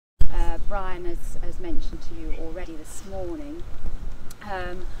Brian has mentioned to you already this morning,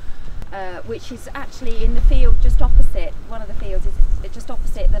 which is actually in the field just opposite. One of the fields is just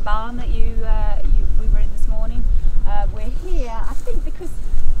opposite the barn that we were in this morning. We're here, I think, because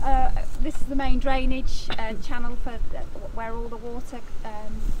this is the main drainage channel for where all the water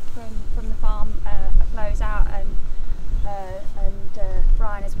from the farm flows out, and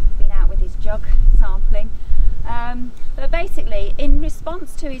Brian has been out with his jug sampling. But basically, in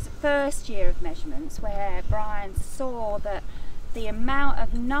response to his first year of measurements, where Brian saw that the amount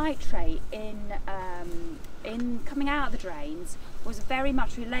of nitrate in coming out of the drains was very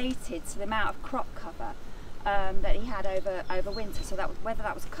much related to the amount of crop cover that he had over winter. So that was, whether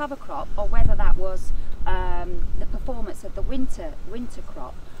that was cover crop or whether that was the performance of the winter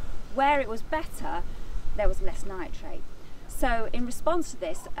crop, where it was better, there was less nitrate. So in response to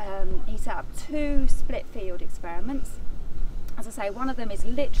this, he set up 2 split field experiments. As I say, one of them is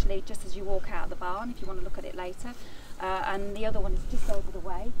literally just as you walk out of the barn, if you want to look at it later, and the other one is just over the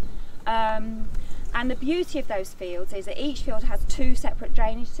way. And the beauty of those fields is that each field has 2 separate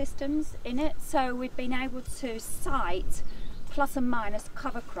drainage systems in it, so we've been able to site plus and minus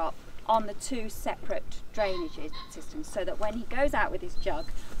cover crop on the 2 separate drainage systems, so that when he goes out with his jug,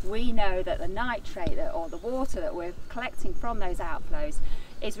 we know that the nitrate or the water that we're collecting from those outflows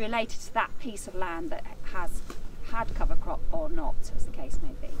is related to that piece of land that has had cover crop or not, as the case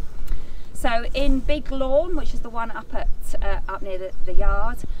may be. So in Big Lawn, which is the one up near the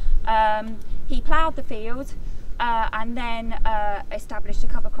yard, he ploughed the field and then established a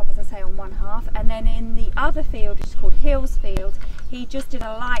cover crop, as I say, on one half, and then in the other field, which is called Hills Field, he just did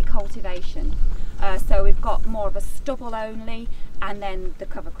a light cultivation. So we've got more of a stubble only, and then the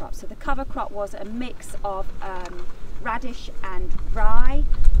cover crop. So the cover crop was a mix of radish and rye,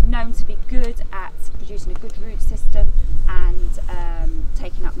 known to be good at producing a good root system and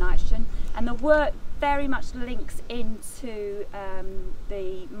taking up nitrogen. And the work very much links into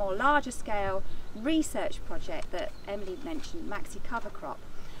the more larger scale research project that Emily mentioned, Maxi Cover Crop,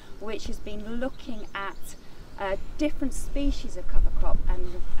 which has been looking at different species of cover crop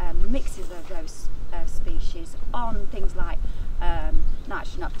and mixes of those species on things like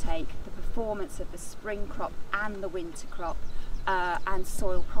nitrogen uptake, the performance of the spring crop and the winter crop, and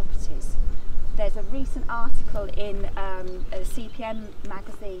soil properties. There's a recent article in a CPM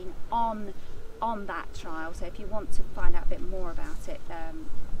magazine on that trial, so if you want to find out a bit more about it,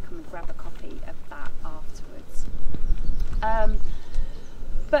 come and grab a copy of that afterwards.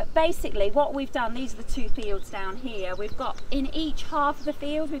 But basically what we've done, these are the 2 fields down here. We've got, in each half of the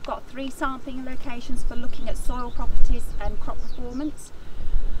field, we've got 3 sampling locations for looking at soil properties and crop performance.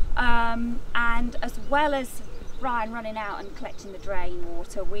 And as well as Brian running out and collecting the drain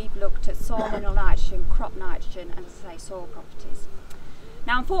water, we've looked at soil mineral nitrogen, crop nitrogen, and, as I say, soil properties.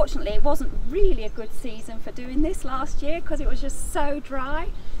 Now, unfortunately, it wasn't really a good season for doing this last year because it was just so dry.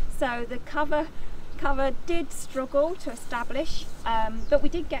 So the cover did struggle to establish, but we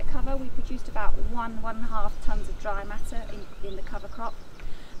did get cover. We produced about 1.5 tonnes of dry matter in the cover crop,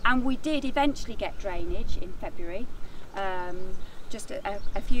 and we did eventually get drainage in February. Just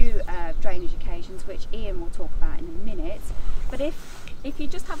a few drainage occasions, which Ian will talk about in a minute. But if you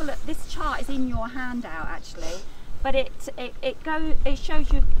just have a look, this chart is in your handout actually, but it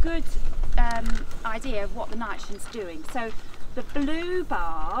shows you a good idea of what the nitrogen's doing. So the blue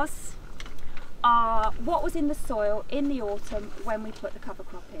bars are what was in the soil in the autumn when we put the cover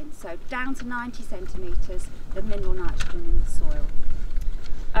crop in. So down to 90 centimetres, the mineral nitrogen in the soil.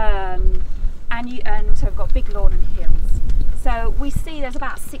 And also we've got Big Lawn and Hills. So we see there's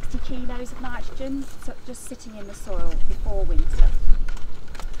about 60 kilos of nitrogen just sitting in the soil before winter.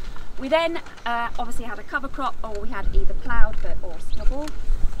 We then obviously had a cover crop, or we had either ploughed or stubble.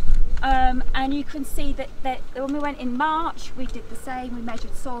 And you can see that when we went in March, we did the same. We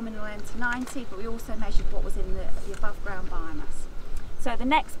measured soil mineral N to 90, but we also measured what was in the above ground biomass. So the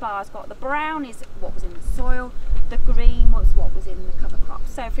next bar's got the brown is what was in the soil, the green was what was in the cover crop.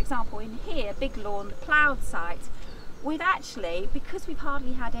 So for example, in here, Big Lawn, the ploughed site, we've actually, because we've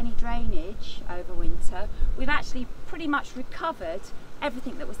hardly had any drainage over winter, we've actually pretty much recovered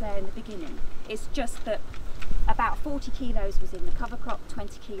everything that was there in the beginning. It's just that about 40 kilos was in the cover crop,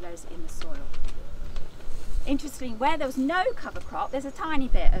 20 kilos in the soil. Interestingly, where there was no cover crop, there's a tiny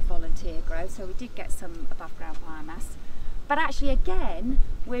bit of volunteer growth, so we did get some above ground biomass. But actually again,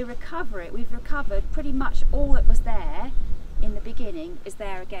 we've recovered pretty much all that was there in the beginning is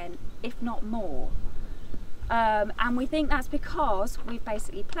there again, if not more. And we think that's because we've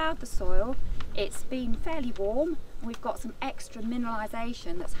basically ploughed the soil, it's been fairly warm, we've got some extra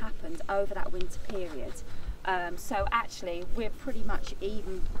mineralisation that's happened over that winter period. So actually we're pretty much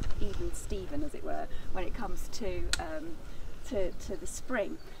even Steven, as it were, when it comes to the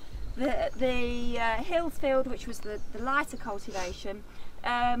spring. The Hills field, which was the lighter cultivation,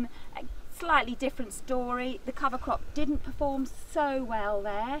 a slightly different story. The cover crop didn't perform so well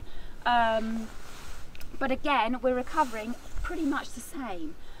there, but again we're recovering pretty much the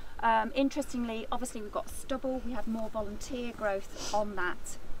same. Interestingly, obviously we've got stubble, we have more volunteer growth on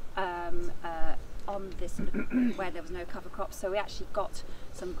that, on this where there was no cover crop, so we actually got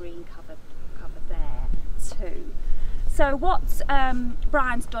some green cover there too. So what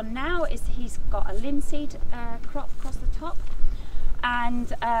Brian's done now is he's got a linseed crop across the top,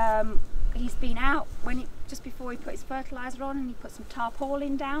 and he's been out just before he put his fertiliser on, and he put some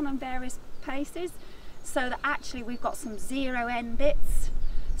tarpaulin down on various places, so that actually we've got some 0 N bits.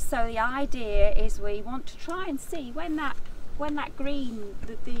 So the idea is we want to try and see when that green,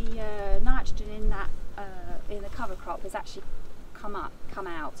 the nitrogen in the cover crop has actually come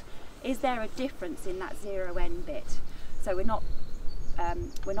out. Is there a difference in that 0 N bit? So we're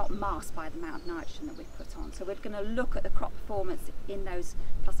not masked by the amount of nitrogen that we've put on. So we're going to look at the crop performance in those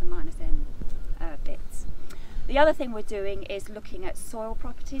plus and minus N bits. The other thing we're doing is looking at soil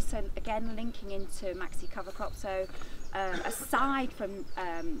properties. So again, linking into maxi cover crop. So aside from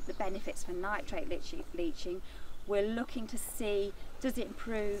the benefits from nitrate leaching, we're looking to see, does the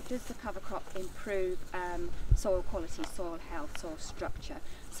cover crop improve soil quality, soil health, soil structure.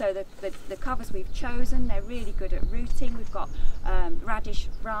 So the covers we've chosen, they're really good at rooting. We've got radish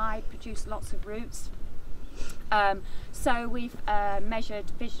rye, produce lots of roots. So we've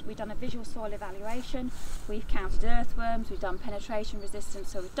we've done a visual soil evaluation, we've counted earthworms, we've done penetration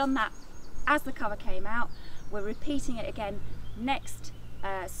resistance, so we've done that as the cover came out. We're repeating it again next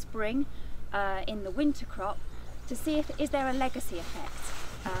spring in the winter crop to see is there a legacy effect.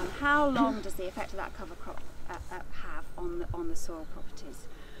 How long does the effect of that cover crop have on the soil properties?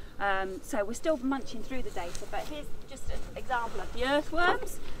 So we're still munching through the data, but here's just an example of the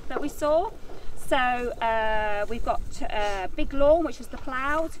earthworms that we saw. So we've got Big Lawn, which was the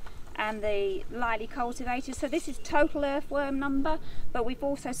ploughed, and the lightly cultivated. So this is total earthworm number, but we've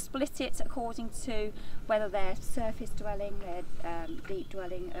also split it according to whether they're surface dwelling, they're deep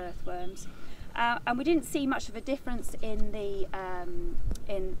dwelling earthworms. And we didn't see much of a difference in the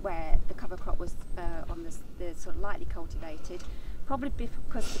in where the cover crop was on the sort of lightly cultivated, probably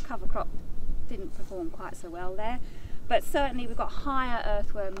because the cover crop didn't perform quite so well there. But certainly we've got higher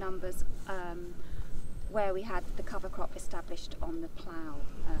earthworm numbers where we had the cover crop established on the plough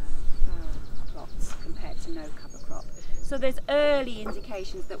plots compared to no cover crop. So there's early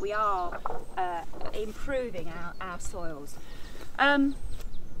indications that we are improving our soils.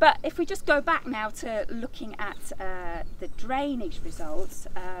 But if we just go back now to looking at the drainage results,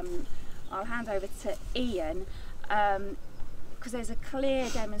 I'll hand over to Ian, because there's a clear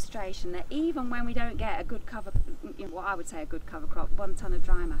demonstration that even when we don't get a good cover, what I would say a good cover crop, 1 tonne of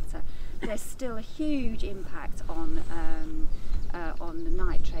dry matter, there's still a huge impact on the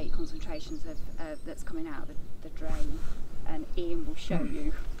nitrate concentrations that's coming out of the drain, and Ian will show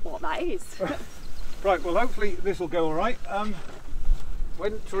you what that is. Right, well hopefully this will go all right.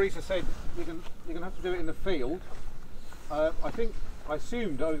 When Teresa said you're going to have to do it in the field, I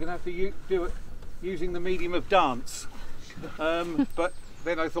assumed I was going to have to do it using the medium of dance. But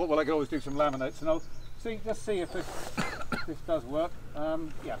then I thought, well, I could always do some laminates, and I'll just see if this does work.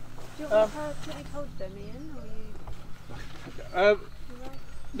 Yeah. Do you want me to hold them, Ian? Or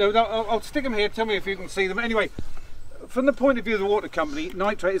no, I'll stick them here. Tell me if you can see them. Anyway, from the point of view of the water company,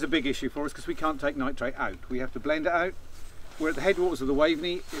 nitrate is a big issue for us because we can't take nitrate out. We have to blend it out. We're at the headwaters of the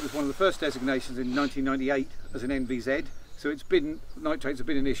Waveney. It was one of the first designations in 1998 as an NVZ. So nitrates have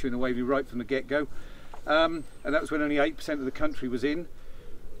been an issue in the Waveney right from the get-go. And that was when only 8% of the country was in.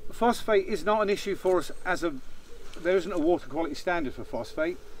 Phosphate is not an issue for us there isn't a water quality standard for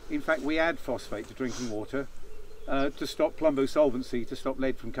phosphate. In fact, we add phosphate to drinking water to stop plumbosolvency, to stop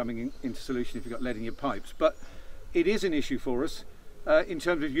lead from coming into solution if you've got lead in your pipes. But it is an issue for us in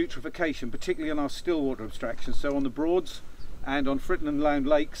terms of eutrophication, particularly on our still water abstractions. So on the Broads and on Fritton and Lown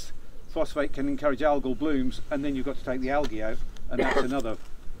lakes, phosphate can encourage algal blooms, and then you've got to take the algae out, and that's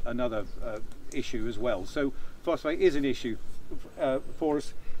another issue as well. So phosphate is an issue for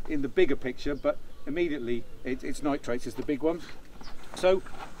us in the bigger picture, but immediately it's nitrates is the big one. So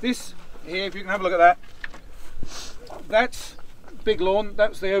this here, if you can have a look at that, that's Big Lawn,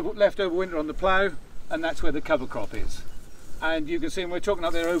 that's the leftover winter on the plough, and that's where the cover crop is. And you can see, and we're talking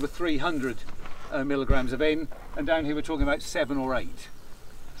up there over 300 milligrams of N, and down here we're talking about 7 or 8.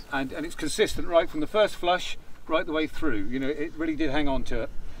 And it's consistent right from the first flush right the way through. You know, it really did hang on to it.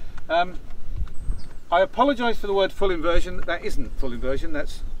 I apologise for the word full inversion. That isn't full inversion.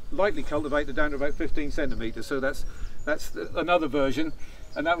 That's lightly cultivated down to about 15 centimetres. So that's another version,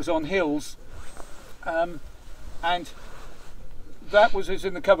 and that was on hills, and that was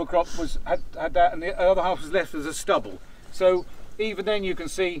in the cover crop had that, and the other half was left as a stubble. So even then you can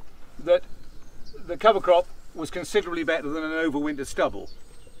see that the cover crop was considerably better than an overwintered stubble.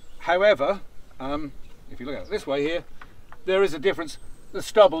 However, if you look at it this way here, there is a difference. The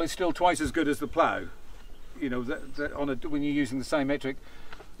stubble is still twice as good as the plough. You know, when you're using the same metric,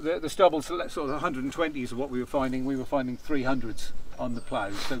 the stubble sort of 120s is what we were finding. We were finding 300s on the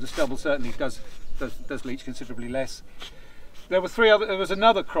plough. So the stubble certainly does leach considerably less. There was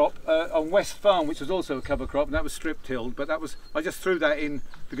another crop on West Farm, which was also a cover crop, and that was strip tilled. But I just threw that in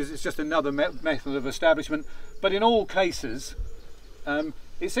because it's just another method of establishment. But in all cases,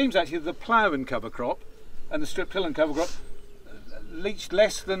 it seems actually the plough and cover crop and the strip till and cover crop leached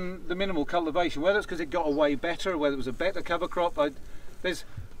less than the minimal cultivation. Whether it's because it got away better, whether it was a better cover crop,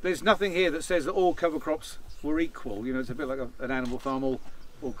 there's nothing here that says that all cover crops were equal. You know, it's a bit like an animal farm. All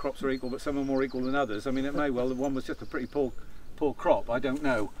crops are equal, but some are more equal than others. I mean, it may well the one was just a pretty poor crop. I don't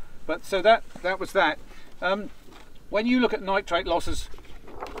know. But so that was that. When you look at nitrate losses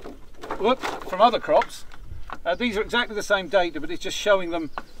from other crops, these are exactly the same data, but it's just showing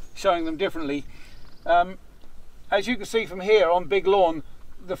them differently. As you can see from here on Big Lawn,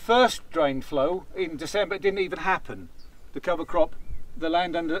 the first drain flow in December didn't even happen. The cover crop, the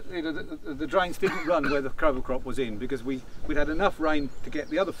land under the drains didn't run where the cover crop was in, because we'd had enough rain to get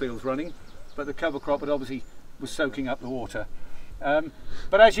the other fields running, but the cover crop obviously was soaking up the water.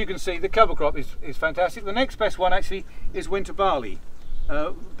 But as you can see, the cover crop is fantastic. The next best one actually is winter barley.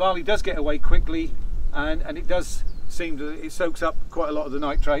 Barley does get away quickly, and it does seem that it soaks up quite a lot of the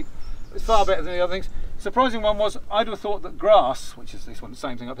nitrate. It's far better than the other things. Surprising one was, I'd have thought that grass, which is this one, the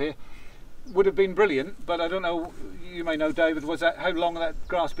same thing up here, would have been brilliant, but I don't know, you may know, David, how long that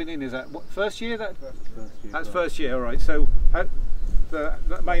grass been in? Is that what, first year? First year. That's first year, all right. So that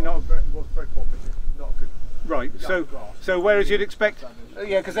may not have... It was very popular, not good. Right, so whereas you'd expect...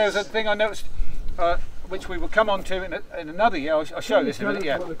 yeah, because there's a thing I noticed, which we will come on to in another year. I'll show this in a minute,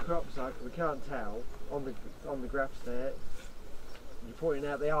 yeah. What the crops are, we can't tell on the graphs there. You're pointing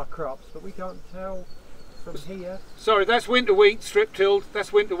out they are crops, but we can't tell from here. Sorry, that's winter wheat, strip tilled.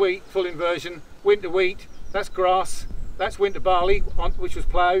 That's winter wheat, full inversion. Winter wheat, that's grass. That's winter barley, which was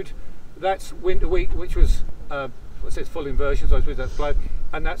ploughed. That's winter wheat, which was it says full inversion, so I suppose that's ploughed.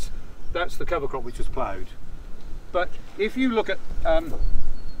 And that's the cover crop, which was ploughed. But if you look at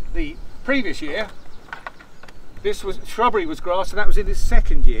the previous year, shrubbery was grass, and that was in its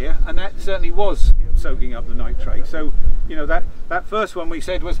second year, and that certainly was soaking up the nitrate. So, you know, that first one we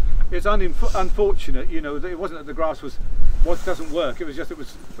said it's unfortunate. You know, it wasn't that the grass doesn't work. It was just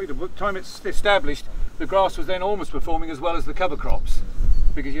by the time it's established, the grass was then almost performing as well as the cover crops,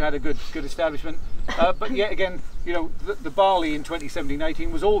 because you had a good establishment. But yet again, you know, the barley in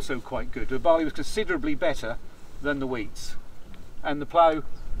 2017-18 was also quite good. The barley was considerably better than the wheats, and the plough,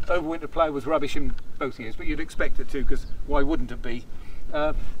 overwinter plough, was rubbish in both years, but you'd expect it to, because why wouldn't it be?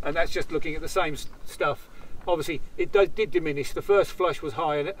 And that's just looking at the same stuff. Obviously it did diminish. The first flush was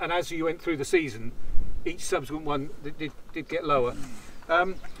high, and as you went through the season, each subsequent one did get lower.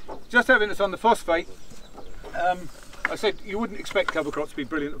 Just having this on the phosphate, I said you wouldn't expect cover crops to be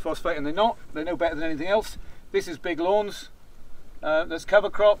brilliant at phosphate, and they're not. They're no better than anything else. This is Big Lawns, that's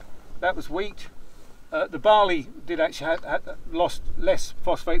cover crop, that was wheat. The barley did actually lost less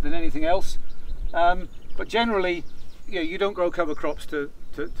phosphate than anything else, but generally, yeah, you don't grow cover crops to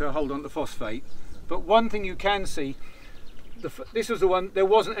hold on to phosphate. But one thing you can see, this was the one, there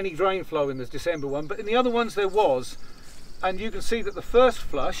wasn't any drain flow in this December one, but in the other ones there was, and you can see that the first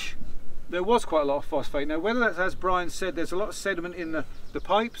flush, there was quite a lot of phosphate. Now, whether that's, as Brian said, there's a lot of sediment in the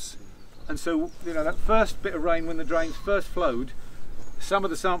pipes, and so, you know, that first bit of rain when the drains first flowed, some of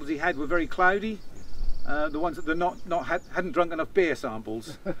the samples he had were very cloudy. The ones that hadn't drunk enough beer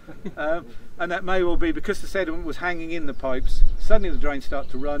samples, and that may well be because the sediment was hanging in the pipes. Suddenly the drains start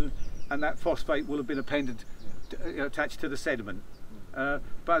to run, and that phosphate will have been attached to the sediment. But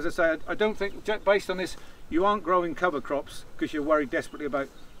as I say, I don't think, based on this, you aren't growing cover crops because you're worried desperately about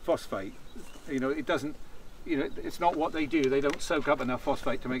phosphate. You know, it doesn't. You know, it's not what they do. They don't soak up enough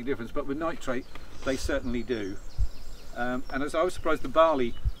phosphate to make a difference. But with nitrate, they certainly do. And as I was surprised, the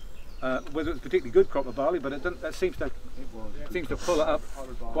barley. Whether it's a particularly good crop of barley, but that seems to pull it up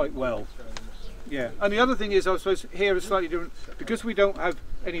quite well. Yeah, and the other thing is, I suppose here is slightly different because we don't have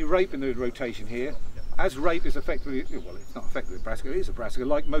any rape in the rotation here. As rape is effectively, well, it's not effectively a brassica, it is a brassica,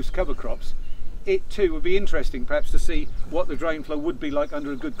 like most cover crops. it too would be interesting perhaps to see what the drain flow would be like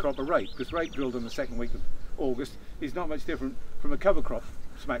under a good crop of rape, because rape drilled in the second week of August is not much different from a cover crop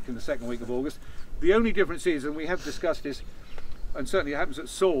smacked in the second week of August. The only difference is, and we have discussed this, and certainly it happens at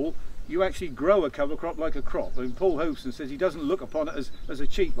Saul, you actually grow a cover crop like a crop. I mean, Paul Hoveson says he doesn't look upon it as a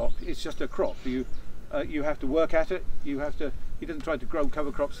cheap crop, it's just a crop. You have to work at it, he doesn't try to grow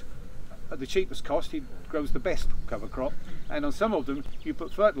cover crops at the cheapest cost, he grows the best cover crop, and on some of them you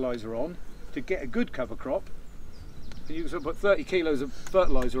put fertiliser on to get a good cover crop, and you can put 30 kilos of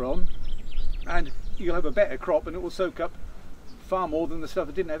fertiliser on and you'll have a better crop, and it will soak up far more than the stuff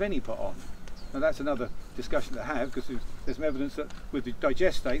that didn't have any put on. Now that's another discussion to have, because there's some evidence that with the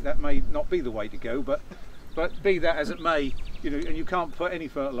digestate that may not be the way to go, but be that as it may, and you can't put any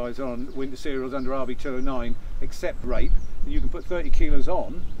fertiliser on winter cereals under RB209 except rape, and you can put 30 kilos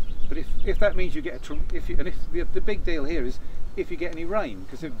on, but if that means you get the big deal here is if you get any rain,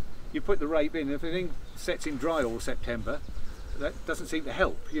 because if you put the rape in, if everything sets in dry all September, that doesn't seem to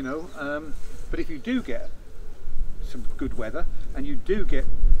help, but if you do get some good weather and you do get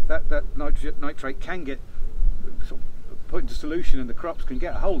that nitrate can get sort of put into solution and the crops can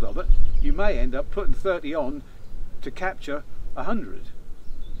get a hold of it, you may end up putting 30 on to capture 100,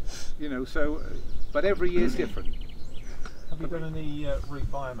 but every year's different. Have you done any root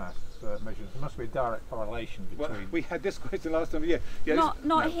biomass measurements? There must be a direct correlation between... Well, we had this question last time, yeah. Not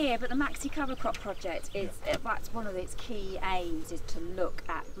no. Here, but the Maxi Cover Crop project is that's one of its key aims, is to look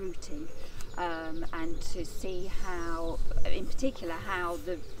at rooting and to see how, in particular, how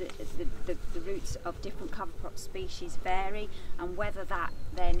the roots of different cover crop species vary, and whether that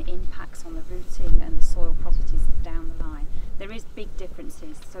then impacts on the rooting and the soil properties down the line. There is big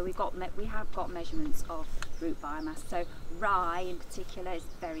differences, so we have got measurements of root biomass. So rye in particular is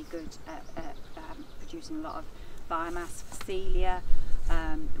very good at producing a lot of biomass. Celia,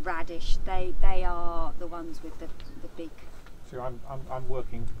 radish, they are the ones with the big. So I'm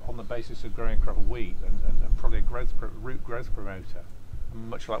working on the basis of growing a crop of wheat and probably a root growth promoter,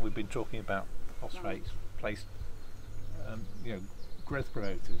 much like we've been talking about phosphates, placed growth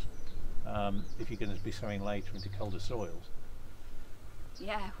promoters. If you're going to be sowing later into colder soils.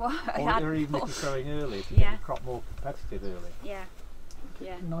 Yeah, well, or even if you're sowing early, to get the crop more competitive early. Yeah,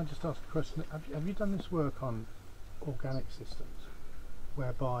 yeah. Can I just ask a question? Have you done this work on organic systems,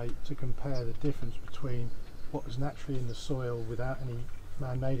 whereby to compare the difference between what was naturally in the soil without any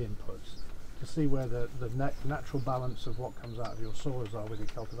man-made inputs, to see where the natural balance of what comes out of your soils are with your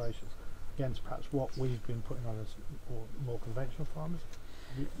cultivations, against perhaps what we've been putting on as more conventional farmers?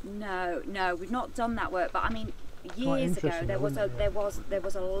 No, we've not done that work. But I mean, years ago there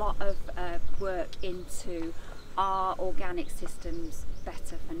was a lot of work into are organic systems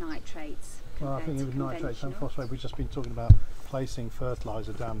better for nitrates. Well, I think with nitrates and phosphate, we've just been talking about placing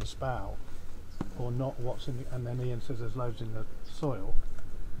fertiliser down the spout, or not what's in the, and then Ian says there's loads in the soil.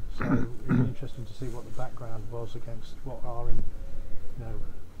 So it'd be interesting to see what the background was against what are in,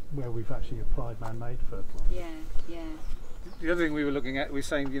 where we've actually applied man-made fertiliser. Yeah. The other thing we were looking at, we were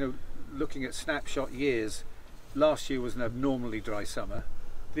saying, looking at snapshot years. Last year was an abnormally dry summer.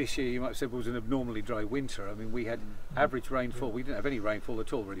 This year, you might have said, was an abnormally dry winter. I mean, we had average rainfall. We didn't have any rainfall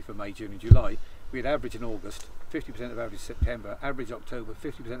at all, really, for May, June, and July. We had average in August, 50% of average September, average October,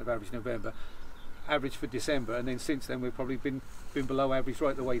 50% of average November, average for December, and then since then we've probably been below average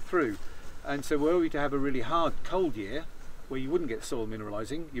right the way through. And so, were we to have a really hard, cold year, where you wouldn't get soil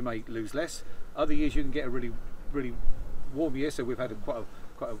mineralising, you may lose less. Other years you can get a really, really warm year, so we've had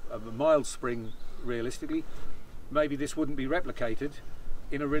quite a mild spring realistically. Maybe this wouldn't be replicated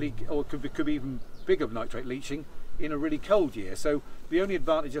in a really, or could be even bigger nitrate leaching in a really cold year. So the only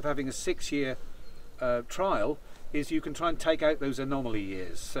advantage of having a 6-year trial is you can try and take out those anomaly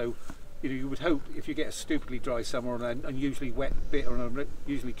years. So you would hope if you get a stupidly dry summer or an unusually wet bit or an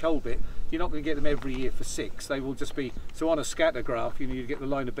unusually cold bit, you're not going to get them every year for 6. They will just be, so on a scatter graph, you get the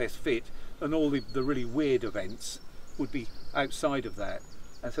line of best fit, and all the really weird events would be outside of that.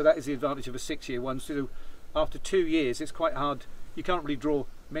 And so that is the advantage of a 6-year one. So after 2 years, it's quite hard. You can't really draw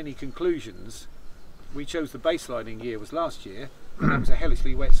many conclusions. We chose the baselining year was last year, and that was a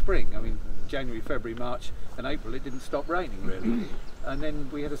hellishly wet spring. I mean, January, February, March and April, it didn't stop raining really. And then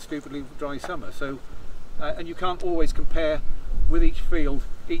we had a stupidly dry summer. So, and you can't always compare with each field.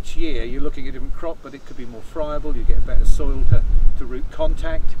 Each year you're looking at a different crop, but it could be more friable, you get better soil to root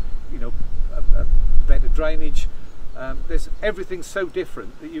contact, a better drainage. Everything's so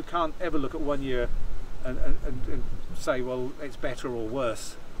different that you can't ever look at one year and say, well, it's better or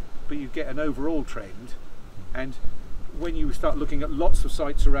worse, but you get an overall trend. And when you start looking at lots of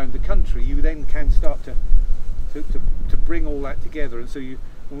sites around the country, you then can start to bring all that together, and so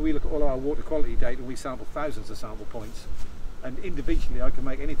when we look at all our water quality data, we sample thousands of sample points, and individually I can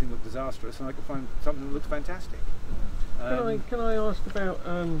make anything look disastrous and I can find something that looks fantastic. Can I ask about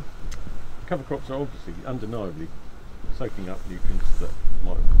cover crops are obviously undeniably soaking up nutrients that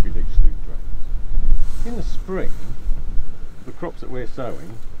might be leached through drains. In the spring, the crops that we're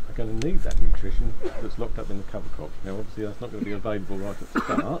sowing are going to need that nutrition that's locked up in the cover crops. Now obviously that's not going to be available right at the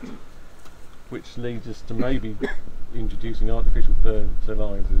start, which leads us to maybe introducing artificial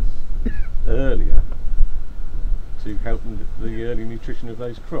fertilisers earlier to help the early nutrition of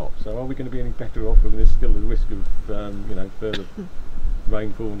those crops. So are we going to be any better off when there's still the risk of further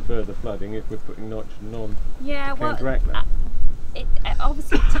rainfall and further flooding if we're putting nitrogen on to counteract that?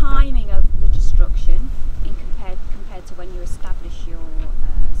 Obviously timing of the destruction compared to when you establish your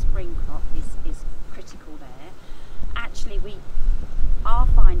spring crop is critical there. Actually, we are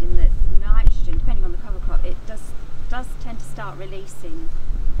finding that nitrogen, depending on the cover crop, it does tend to start releasing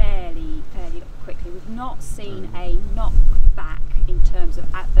fairly quickly. We've not seen a knockback in terms of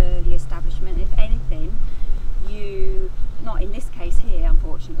early establishment. If anything, not in this case here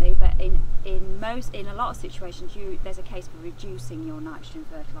unfortunately, but in a lot of situations there's a case for reducing your nitrogen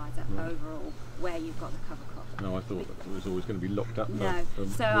fertiliser overall where you've got the cover crop. No, I thought it was always going to be locked up. No,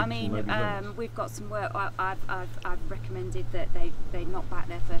 so I mean we've got some work. I've recommended that they knock back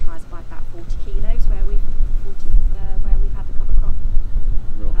their fertiliser by about 40 kilos where we've had the cover crop.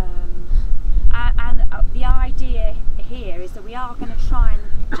 And the idea here is that we are going to try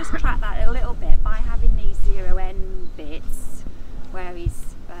and just track that a little bit by having these 0N bits where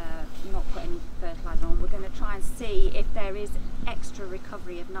he's not put any fertiliser on. We're going to try and see if there is extra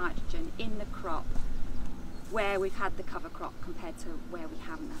recovery of nitrogen in the crop where we've had the cover crop compared to where we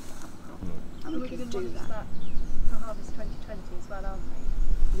haven't had the cover crop. And we can do that. For harvest 2020 as well, aren't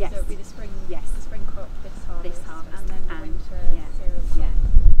we? Yes. So it'll be the spring, yes. the spring crop this harvest, and then the winter cereal crop. Yeah.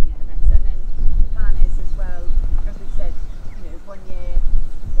 The next. And then the plan is as well, as we've said, 1 year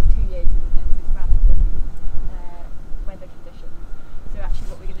or 2 years and with random weather conditions. So actually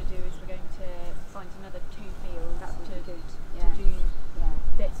what we're going to do is we're going to find another 2 fields to do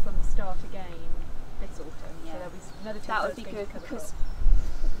this from the start again this autumn. So there'll be another 2 that would be good because crop.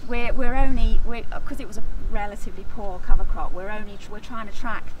 because it was a relatively poor cover crop, we're trying to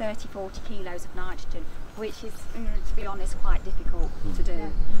track 30-40 kilos of nitrogen, which is to be honest quite difficult to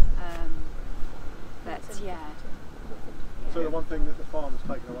do. But So the one thing that the farmer's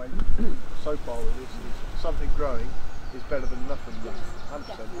taken away so far with this is something growing is better than nothing. 100%.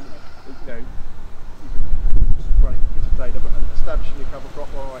 You can great bits of data, but establishing your cover crop,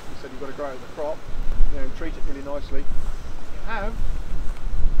 all right, you said you've got to grow the crop, treat it really nicely. Have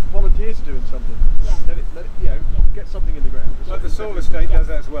volunteers doing something. Let it get something in the ground. Like the soil estate does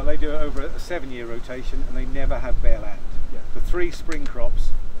that as well. They do it over a 7-year rotation and they never have bare land. The 3 spring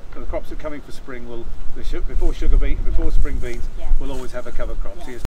crops, the crops that are coming for spring will, before sugar beet, before spring beans, will always have a cover crop. So